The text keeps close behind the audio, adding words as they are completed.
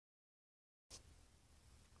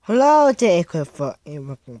Hello there, Clifford, and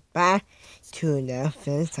welcome back to the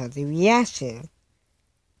Fin reaction.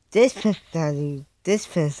 This Fin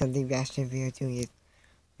reaction video is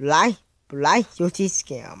Black Yoshi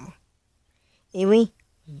Scam. Anyway,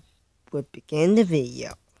 we'll begin the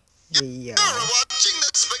video. You're watching the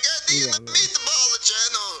Spaghetti and the Meatball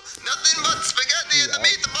channel. Nothing but spaghetti and the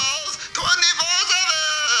meatballs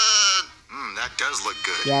 24/7. That does look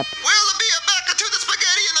good. Yep. We'll be back to the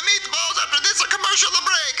spaghetti and the meatballs after this commercial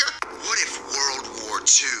break. What if World War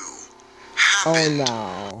II happened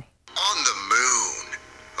on the moon?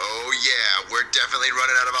 Oh yeah, we're definitely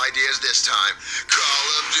running out of ideas this time.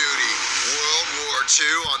 Call of Duty, World War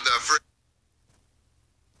II on the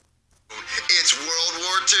It's World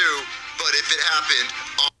War II, but if it happened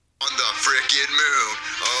on the frickin' moon,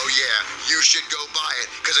 oh yeah, you should go buy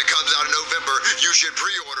it, because it comes out in November. You should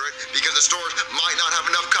pre-order it, because the stores might not have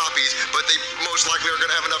enough copies, but they most likely are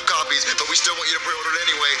going to have enough copies, but we still want you to pre-order it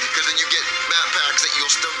anyway, because then you get map packs that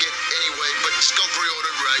you'll still get anyway, but just go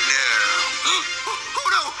pre-order it right now. Oh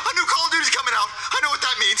no, a new Call of Duty's coming out. I know what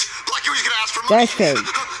that means. Black Yoshi's going to ask for money. That's fake.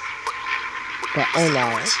 But oh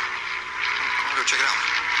no. I'm going to go check it out.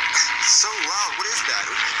 So loud, what is that?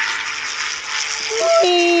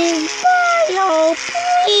 Please, Mario,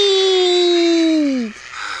 please!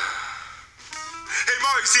 Hey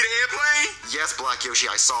Mario, you see the airplane? Yes, Black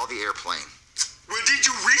Yoshi, I saw the airplane. Well, did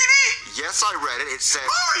you read it? Yes, I read it. It said...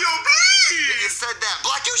 Mario, please! It said that.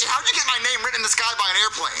 Black Yoshi, how'd you get my name written in the sky by an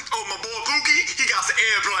airplane? Oh, my boy Pookie, he got an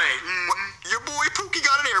airplane. What? Your boy Pookie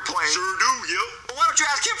got an airplane? Sure do, yep. Well, why don't you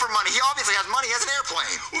ask him for money? He obviously has money. He has an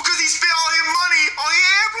airplane. Well, because he spent all his money on the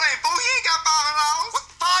airplane. Oh, he ain't got $500.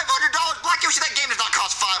 What? $500? Black Yoshi, that game does not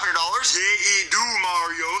cost $500. Yeah, it do,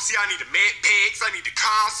 Mario. See, I need the med packs, I need the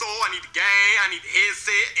console, I need the game, I need the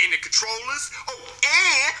headset, and the controllers. Oh,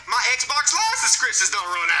 and my Xbox Live subscriptions don't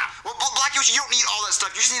run out. Well, Black Yoshi, you don't need all that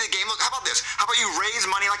stuff. You just need a game. Look, how about this? How about you raise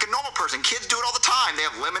money like a normal person? Kids do it all the time. They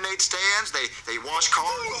have lemonade stands. They wash cars.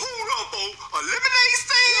 Hold up, oh. A lemonade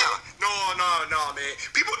stand? Yeah. No, man.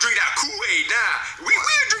 People drink that Kool-Aid now. We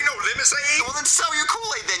don't drink no lemonade. Well, then sell your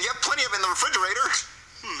Kool-Aid then. You have plenty of it in the refrigerator.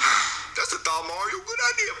 That's a thought, Mario. Good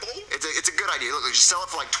idea, Bo. It's a good idea. Look, just sell it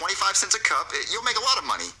for like 25 cents a cup. You'll make a lot of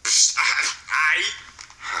money.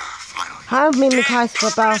 Finally. How many cost for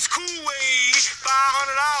about Kool-Aid,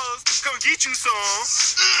 $500. Come get you some.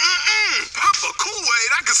 Pop a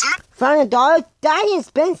Kool-Aid. I can smell. $500? That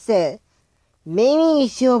expensive. Maybe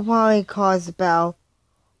it should probably cost about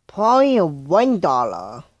 $1, $1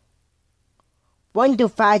 to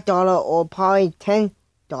 $5, or probably $10.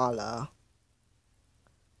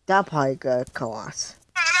 That probably good cost.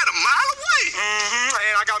 That a mile away.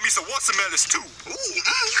 And I got me some watermelons too. Ooh, you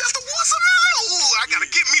got the watermelon? Ooh, I gotta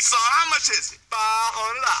get me some. How much is it? $500.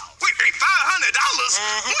 Wait, $500?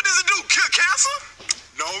 What does it do? Kill cancer?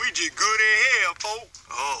 No, we just good in hell, folk.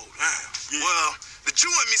 Oh, damn. Yeah. Well, the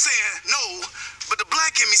Jew in me saying no, but the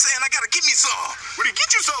black in me saying I gotta get me some. Well, to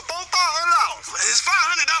get you some, $500. It's $500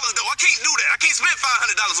 though. I can't do that. I can't spend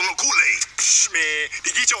 $500 on no Kool-Aid. Man,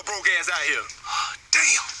 to get your broke ass out here.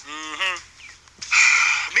 Damn.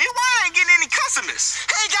 Man, why I ain't getting any customers?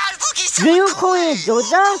 Hey guys, look, he's selling Kool-Aid,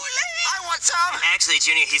 Georgia? I want some. Actually,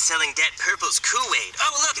 Junior, he's selling Dat Purple's Kool-Aid.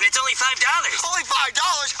 Oh, look, and it's only $5. Only $5?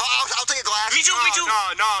 I'll take a glass. Me too.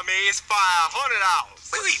 No, man, it's $500.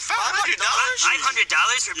 Wait, $500?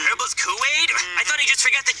 $500 for Purple's Kool-Aid? I thought he just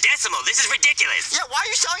forgot the decimal. This is ridiculous. Yeah, why are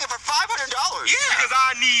you selling it for $500? Yeah. Because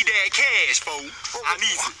I need that cash, folks. I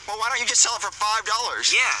need it. Well, why don't you just sell it for $5?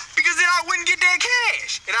 Yeah. Because then I wouldn't get that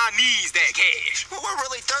cash. And I needs that cash. Well, we're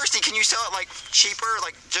really thirsty. Can you sell it, like, cheaper,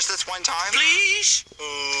 like, just this one time? Please?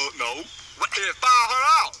 No. What? It's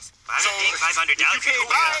 $500. I'm not paying $500 if you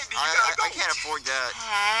can't buy it, then you gotta go. I can't afford that.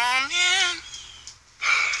 Aw, man.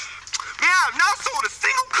 Man, I've not sold a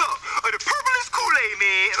single cup of the purplest Kool-Aid,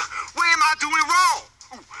 man. What am I doing wrong?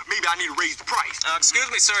 Ooh, maybe I need to raise the price. Excuse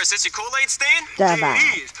me, sir. Is this your Kool-Aid stand? That Yeah,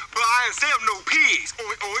 it is, but I ain't sell no pigs.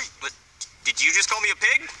 Oink, oink. What? Did you just call me a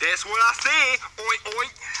pig? That's what I said. Oink,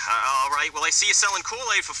 oink. All right. Well, I see you selling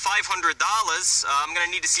Kool-Aid for $500. I'm going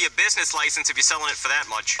to need to see a business license if you're selling it for that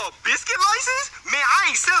much. A biscuit license? Man,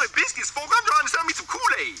 I ain't selling biscuits, folk. I'm trying to sell me some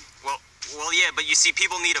Kool-Aid. Well, yeah, but you see,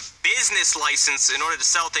 people need a business license in order to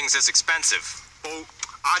sell things that's expensive. Folk,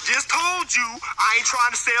 I just told you I ain't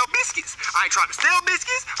trying to sell biscuits. I ain't trying to sell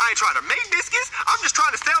biscuits. I ain't trying to make biscuits. I'm just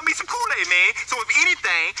trying to sell me some Kool-Aid, man. So if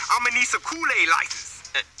anything, I'm going to need some Kool-Aid license.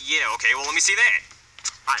 Yeah, okay. Well, let me see that.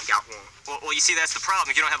 I ain't got one. Well, you see, that's the problem.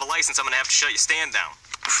 If you don't have a license, I'm going to have to shut your stand down.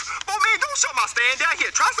 Oh, man, don't shut my stand down.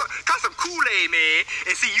 Here, try some Kool-Aid, man.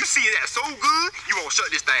 And see, you see that so good, you won't shut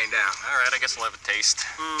this thing down. All right, I guess I'll have a taste.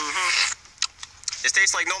 This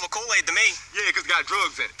tastes like normal Kool-Aid to me. Yeah, because it got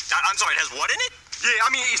drugs in it. I'm sorry, it has what in it? Yeah,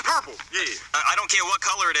 I mean, it's purple. Yeah. I don't care what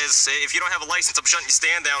color it is. If you don't have a license, I'm shutting your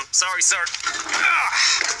stand down. Sorry, sir.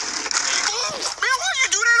 Oh, man, why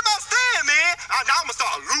you do that about stand, man? Now I'm gonna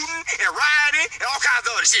start looting and rioting and all kinds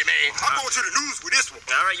of other shit, man. I'm going to the news with this one.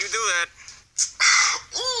 All right, you do that.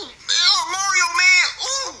 Ooh, Mario, man.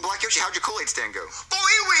 Ooh. Black Yoshi, how'd your Kool-Aid stand go? Oh,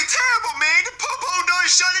 it went terrible, man. The Popo done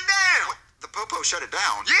shut it down. The Popo shut it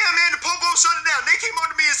down? Yeah, man, the Popo shut it down. They came up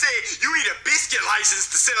to me and said, you need a biscuit license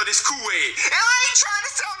to sell this Kool-Aid. And I ain't trying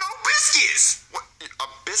to sell no biscuits. What? A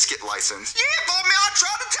biscuit license? Yeah, boy, man, I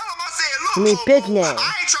tried to tell them. I said, look, I mean, Popo, business.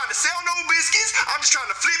 I ain't trying to sell no biscuits. I'm just trying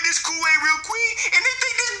to flip this Kool-Aid real quick, and they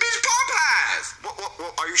think this bitch Popeyes.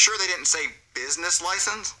 Well, are you sure they didn't say business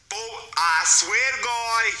license? Boy, I swear to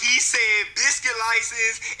God, he said biscuit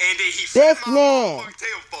license, and then he flipped my motherfucking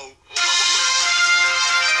tail, folks.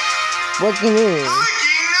 What can you? Breaking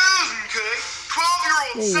news, okay?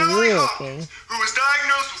 12-year-old Sally Hopkins, who was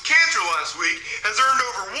diagnosed with cancer last week, has earned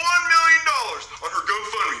over $1 million on her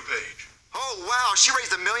GoFundMe page. Oh, wow. She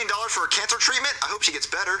raised $1 million for her cancer treatment? I hope she gets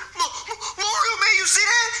better. Mario, man, you see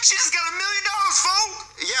that? She just got $1 million,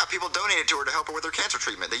 folks. Yeah, people donated to her to help her with her cancer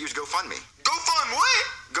treatment. They used GoFundMe. GoFund what?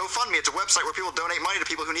 GoFundMe. It's a website where people donate money to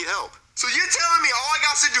people who need help. So you're telling me all I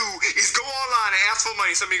got to do is go online and ask for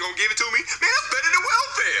money, somebody gonna give it to me? Man, that's better than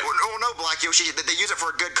welfare. Well, no, Black Yoshi. They use it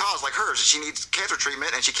for a good cause like hers. She needs cancer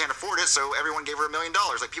treatment and she can't afford it, so everyone gave her $1 million.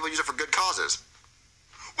 Like, people use it for good causes.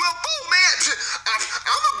 Well, man,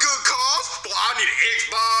 I'm a good cause. Well, I need an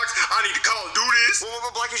Xbox. I need to Call of Duty.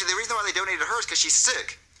 Well, Black Yoshi, the reason why they donated to her is because she's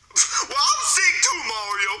sick. Well, I'm sick too,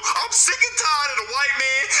 Mario. I'm sick and tired of the white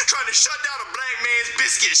man trying to shut down a black man's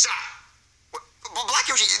biscuit shop. Well, Black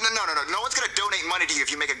Yoshi, no. No one's gonna donate money to you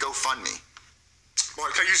if you make a GoFundMe.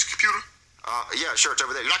 Mario, can I use the computer? Yeah, sure, it's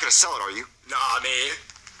over there. You're not gonna sell it, are you? Nah, man.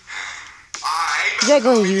 They're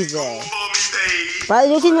gonna use it. But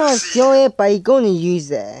you can not show it, but you're gonna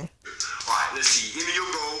use it. Alright, let's see. Give me your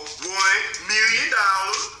goal. $1 million.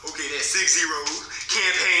 Okay, that's 6 zeros.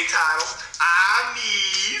 Campaign title. I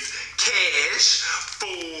need cash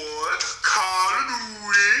for Call of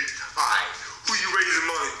Duty. Alright, who you raising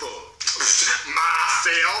money for?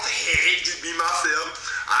 Myself. Hey, just be myself.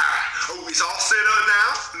 Alright. Oh, it's all set up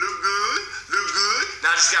now. Look good. Now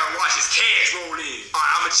I just gotta watch this cash roll in.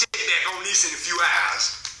 Alright, I'm gonna check back on this in a few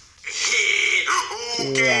hours.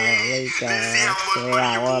 Okay. Let's see how much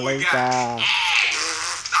money your boy got.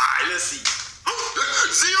 Alright, let's see. $0?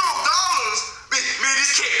 Man,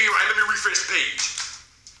 this can't be right. Let me refresh the page.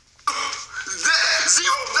 $0?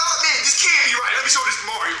 Man, this can't be right. Let me show this to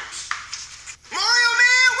Mario. Mario,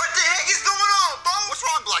 man, what the heck is going on, bro? What's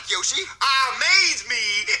wrong, Black Yoshi? I amazed me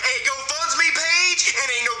a GoFundMe page and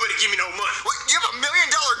ain't nobody give me no money. What, you have $1 million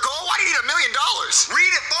goal? Why do you need $1 million?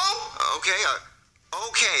 Read it, bro.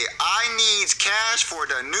 Okay, I needs cash for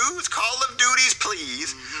the news Call of Duties,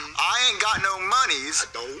 please. I ain't got no monies.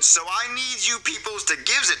 I don't. So I needs you peoples to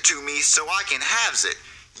gives it to me so I can haves it.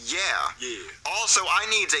 Yeah. Also, I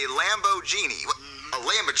needs a Lamborghini. A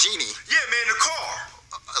Lamborghini? Yeah, man, the car.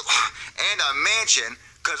 And a mansion,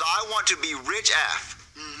 cause I want to be rich af.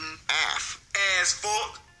 As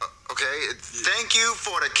fuck. Okay, thank you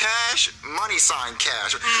for the cash, money sign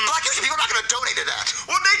cash. Black Yoshi, people are not gonna donate to that.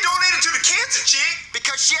 Well, they donated to the cancer chick.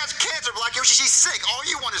 Because she has cancer, Black Yoshi, she's sick. All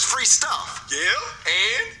you want is free stuff. Yeah,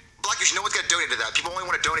 and? Black Yoshi, no one's gonna donate to that. People only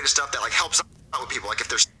want to donate to stuff that, like, helps out with people, like if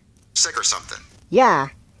they're sick or something. Yeah,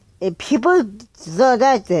 if people so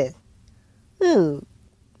that's it. Ooh,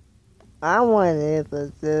 I want it for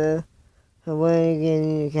the. I want to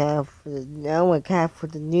get cash for the. I want cash for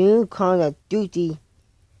the new Call of Duty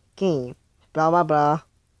game. Blah blah blah.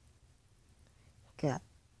 Okay.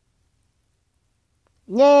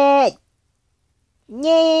 Yay!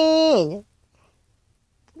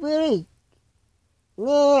 Really?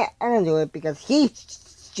 Yeah, I don't do it because he's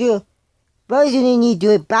still. Rosie need to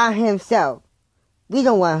do it by himself. We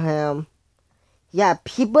don't want him. Yeah,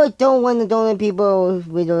 people don't want to donate people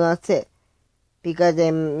we do not sick. Because if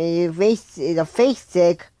a face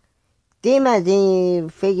sick, they might be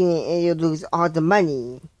faking it and you lose all the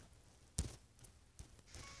money.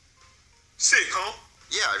 Sick, huh?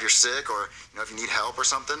 Yeah, if you're sick or if you need help or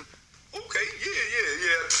something. Okay,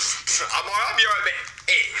 yeah. I'll be right back.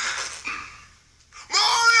 Hey.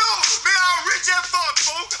 Mario! Man, I'm rich as fuck,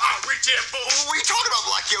 folks. I'm rich as fuck. What are you talking about,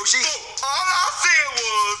 Black Yoshi? All I said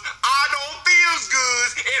was, I don't feel good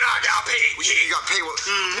and I got paid. Yeah, you got paid what? $1.4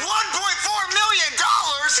 million?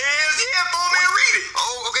 Hell yeah, boy, man, read it.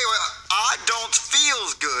 Oh, okay, well, I don't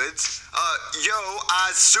feels good. You Yo,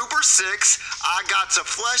 I super sick. I got to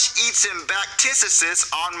flesh eats and bacteria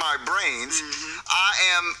on my brains. I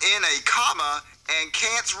am in a coma and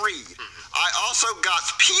can't read. I also got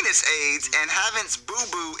penis AIDS and haven't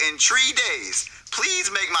boo-boo in 3 days. Please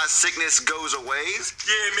make my sickness goes away.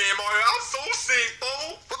 Yeah, man, Mario, I'm so sick,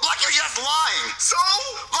 fool. But Black Yoshi, that's lying. So?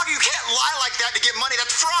 Black, you can't lie like that to get money.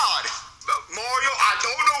 That's fraud. Mario, I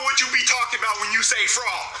don't know what you be talking about when you say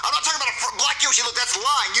fraud. I'm not talking about Black Yoshi. Look, that's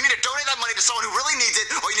lying. You need to donate that money to someone who really needs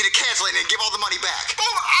it, or you need to cancel it and give all the money back. Fool,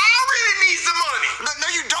 I really need the money. No,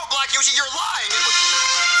 you don't, Black Yoshi. You're lying.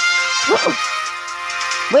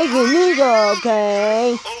 Breaking news,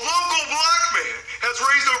 okay? A local black man has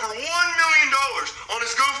raised over $1 million on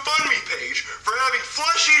his GoFundMe page for having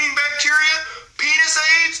flesh-eating bacteria, penis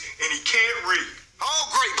AIDS, and he can't read.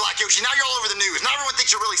 Oh, great, Black Yoshi. Now you're all over the news. Now everyone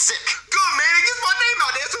thinks you're really sick. Good, man. It gets my name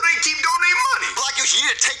out there so they keep donating money. Black Yoshi, you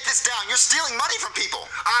need to take this down. You're stealing money from people.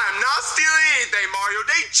 I am not stealing anything, Mario.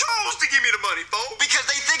 They chose to give me the money, folks. Because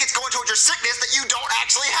they think it's going towards your sickness that you don't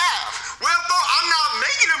actually have. Well, folks, I'm not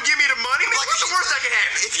making them give me the money. Man, Black what's the Yoshi, worst that can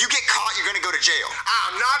happen? If you get caught, you're going to go to jail.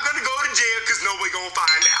 I'm not going to go to jail because nobody going to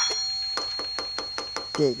find out.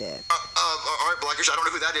 Did that. All right, Black Yoshi, I don't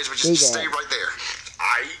know who that is, but just stay right there.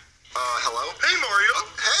 Hello? Hey, Mario.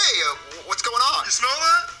 Hey, what's going on? You smell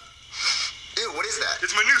that? Ew, what is that?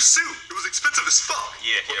 It's my new suit. It was expensive as fuck.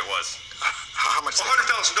 Yeah, it was. How much? $100,000.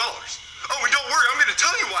 Oh, and don't worry, I'm going to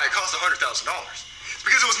tell you why it cost $100,000. It's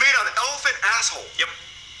because it was made out of elephant asshole. Yep.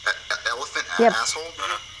 Elephant Yep. asshole?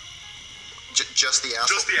 Just the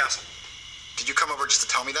asshole? Just the asshole. Did you come over just to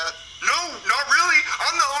tell me that? No, not really.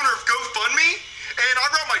 I'm the owner of GoFundMe, and I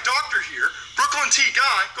brought my doctor here, Brooklyn T.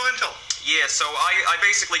 Guy. Go ahead and tell him. Yeah, so I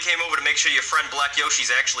basically came over to make sure your friend Black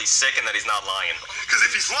Yoshi's actually sick and that he's not lying. Because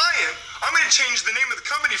if he's lying, I'm going to change the name of the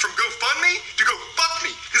company from GoFundMe to Go Fuck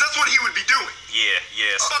Me, because that's what he would be doing. Yeah.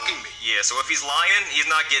 Fucking me. Yeah, so if he's lying, he's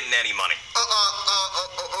not getting any money.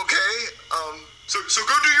 Okay. So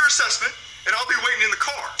go do your assessment, and I'll be waiting in the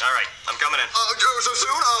car. All right, I'm coming in. So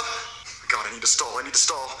soon? God, I need to stall.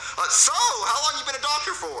 So, how long you been a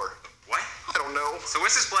doctor for? What? I don't know. So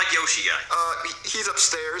where's this Black Yoshi guy? He's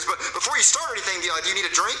upstairs, but before you start anything, do you need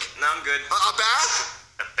a drink? No, I'm good. A bath?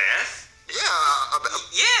 A bath? Yeah, a bath.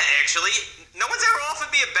 Yeah, actually. No one's ever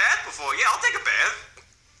offered me a bath before. Yeah, I'll take a bath.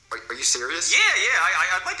 Are you serious? Yeah,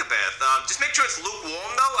 I'd like a bath. Just make sure it's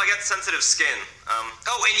lukewarm, though. I got sensitive skin.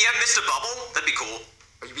 Oh, and you have Mr. Bubble? That'd be cool.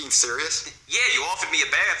 Are you being serious? Yeah, you offered me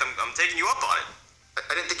a bath. I'm taking you up on it.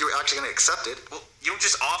 I didn't think you were actually going to accept it. Well, you don't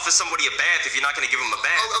just offer somebody a bath if you're not going to give them a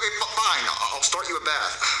bath. Oh, okay, fine. I'll start you a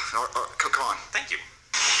bath. Come on. Thank you.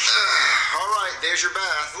 All right, there's your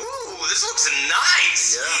bath. Ooh, this looks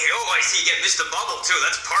nice. Yeah. Oh, I see you get Mr. Bubble, too.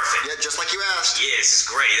 That's perfect. Yeah, just like you asked. Yeah, this is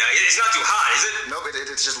great. It's not too hot, is it? Nope,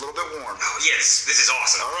 it's just a little bit warm. Oh, yes, this is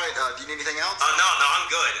awesome. All right, do you need anything else? No, I'm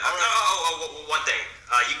good. All right. One thing.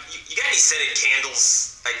 You got any scented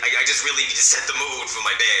candles? I just really need to set the mood for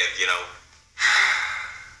my bath, you know?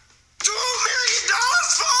 $2 million,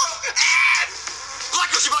 fool!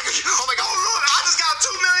 Black Yoshi! Oh my God! Oh look, I just got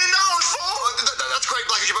 $2 million, fool! That's great,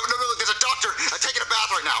 Black Yoshi. But no, look, there's a doctor taking a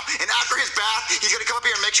bath right now, and after his bath, he's gonna come up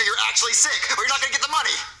here and make sure you're actually sick, or you're not gonna get the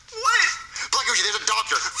money. What? Black Yoshi, there's a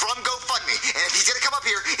doctor from GoFundMe, and if he's gonna come up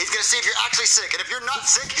here, he's gonna see if you're actually sick, and if you're not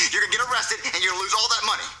sick, you're gonna get arrested, and you're gonna lose all that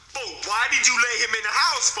money. Fool, why did you lay him in the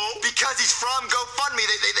house, fool? Because he's from GoFundMe.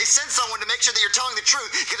 They send someone to make sure that you're telling the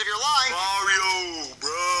truth, because if you're lying... Mario,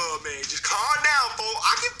 bro, man, just calm down, fool.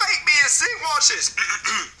 I can fake being sick. Watch this.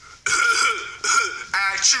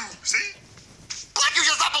 I choose, see? Black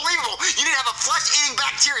Yoshi, that's not believable. You need to have a flesh-eating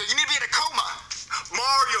bacteria. You need to be in a coma.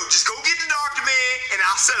 Mario, just go get the doctor, man, and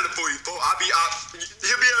I'll settle it for you, fool. He'll be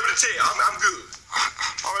able to tell. I'm good.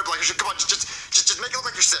 All right, Black Yoshi, come on, just make it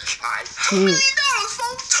look like you're sick. All right, $2 million,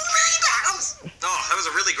 fool. $2 million. Oh, that was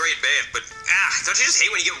a really great bath, but don't you just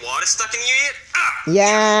hate when you get water stuck in your ear?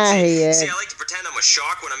 Yeah, See, I like to pretend I'm a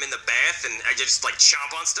shark when I'm in the bath, and I just like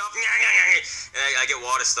chomp on stuff, and I get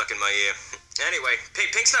water stuck in my ear. Anyway,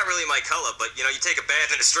 pink's not really my color, but you know, you take a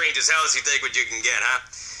bath in a stranger's house, you take what you can get, huh?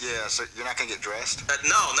 Yeah, so you're not gonna get dressed?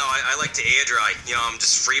 No, I like to air dry. You know, I'm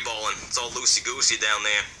just freeballing. It's all loosey-goosey down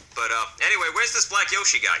there. But anyway, where's this Black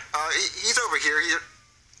Yoshi guy? He's over here.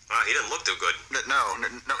 He didn't look too good. No,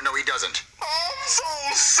 he doesn't. I'm so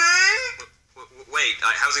sick. Wait,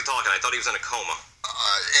 how's he talking? I thought he was in a coma.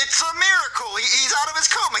 It's a miracle. He's out of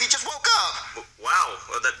his coma. He just woke up. Wow,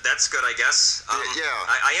 well, that's good, I guess. Yeah.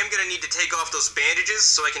 I am gonna need to take off those bandages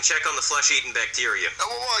so I can check on the flesh-eating bacteria.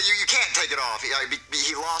 Well, you can't take it off.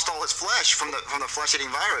 He lost all his flesh from the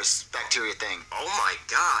flesh-eating virus bacteria thing. Oh my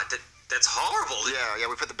God, that's horrible. Yeah,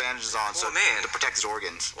 we put the bandages on man. to protect his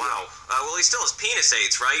organs. Wow. Well, he still has penis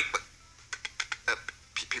AIDS, right?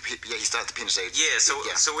 Yeah, he still has the penis AIDS. Yeah, so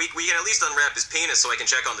we can at least unwrap his penis so I can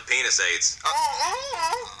check on the penis AIDS.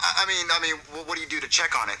 I mean, what do you do to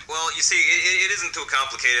check on it? Well, you see, it isn't too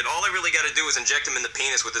complicated. All I really got to do is inject him in the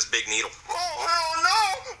penis with this big needle. Oh, hell no!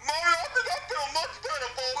 Mario, I think I feel much better,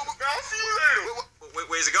 folks. I'll see you later.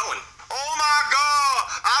 Where's it going? Oh my God!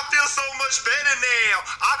 I feel so much better now.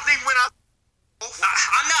 I think when I...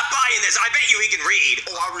 I'm not buying this. I bet you he can read.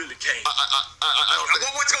 Oh, I really can't. I don't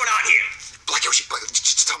think... What's going on here? Black Yoshi,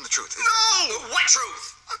 just tell him the truth. No! What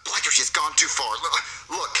truth? Black Yoshi has gone too far.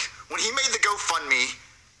 Look, when he made the GoFundMe,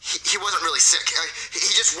 he wasn't really sick.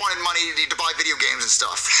 He just wanted money to buy video games and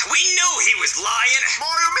stuff. We knew he was lying.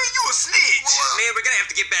 Mario, man, you a snitch. Man, we're gonna have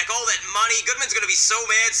to get back all that money. Goodman's gonna be so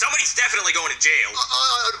mad. Somebody's definitely going to jail.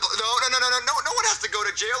 No one has to go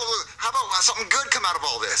to jail. How about something good come out of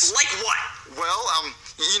all this? Like what? Well,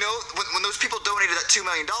 you know, when those people donated that $2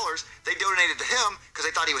 million, they donated to him because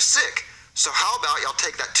they thought he was sick. So how about y'all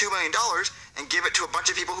take that $2 million and give it to a bunch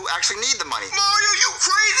of people who actually need the money? Mario, you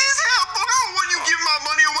crazy as hell. I don't want you giving my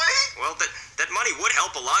money away. Well, that money would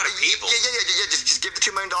help a lot of people. Yeah. Just give the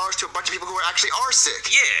 $2 million to a bunch of people who actually are sick.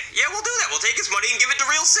 Yeah, we'll do that. We'll take his money and give it to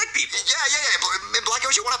real sick people. Yeah. Black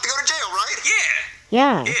Yoshi won't have to go to jail, right?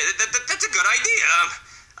 Yeah. Yeah, that's a good idea.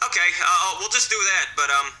 Okay, we'll just do that. But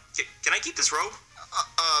can I keep this robe?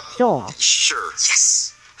 Sure.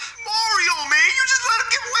 Yes. Mario, man, you just let him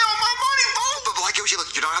give away all my money, But Black Yoshi,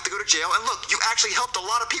 look, you don't have to go to jail. And look, you actually helped a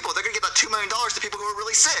lot of people. They're gonna give that $2 million to people who are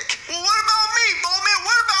really sick. Well, what about me, man?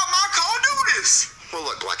 What about my Call of Duties? Well,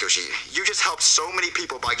 look, Black Yoshi, you just helped so many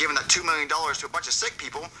people by giving that $2 million to a bunch of sick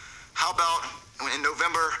people. How about in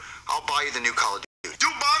November, I'll buy you the new Call of Duty?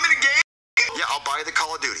 You buy me the game? Yeah, I'll buy you the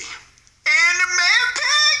Call of Duty. And the Mad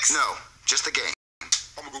Packs? No, just the game.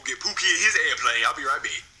 I'm gonna go get Pookie in his airplane. I'll be right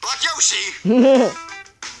back. Black Yoshi!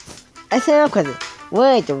 SML question.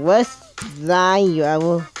 What is the worst line you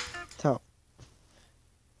ever told?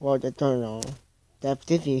 Well, I don't know. That's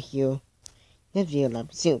the video. This video,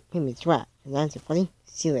 like, soon. Please subscribe. And answer funny.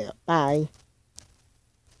 See you later. Bye.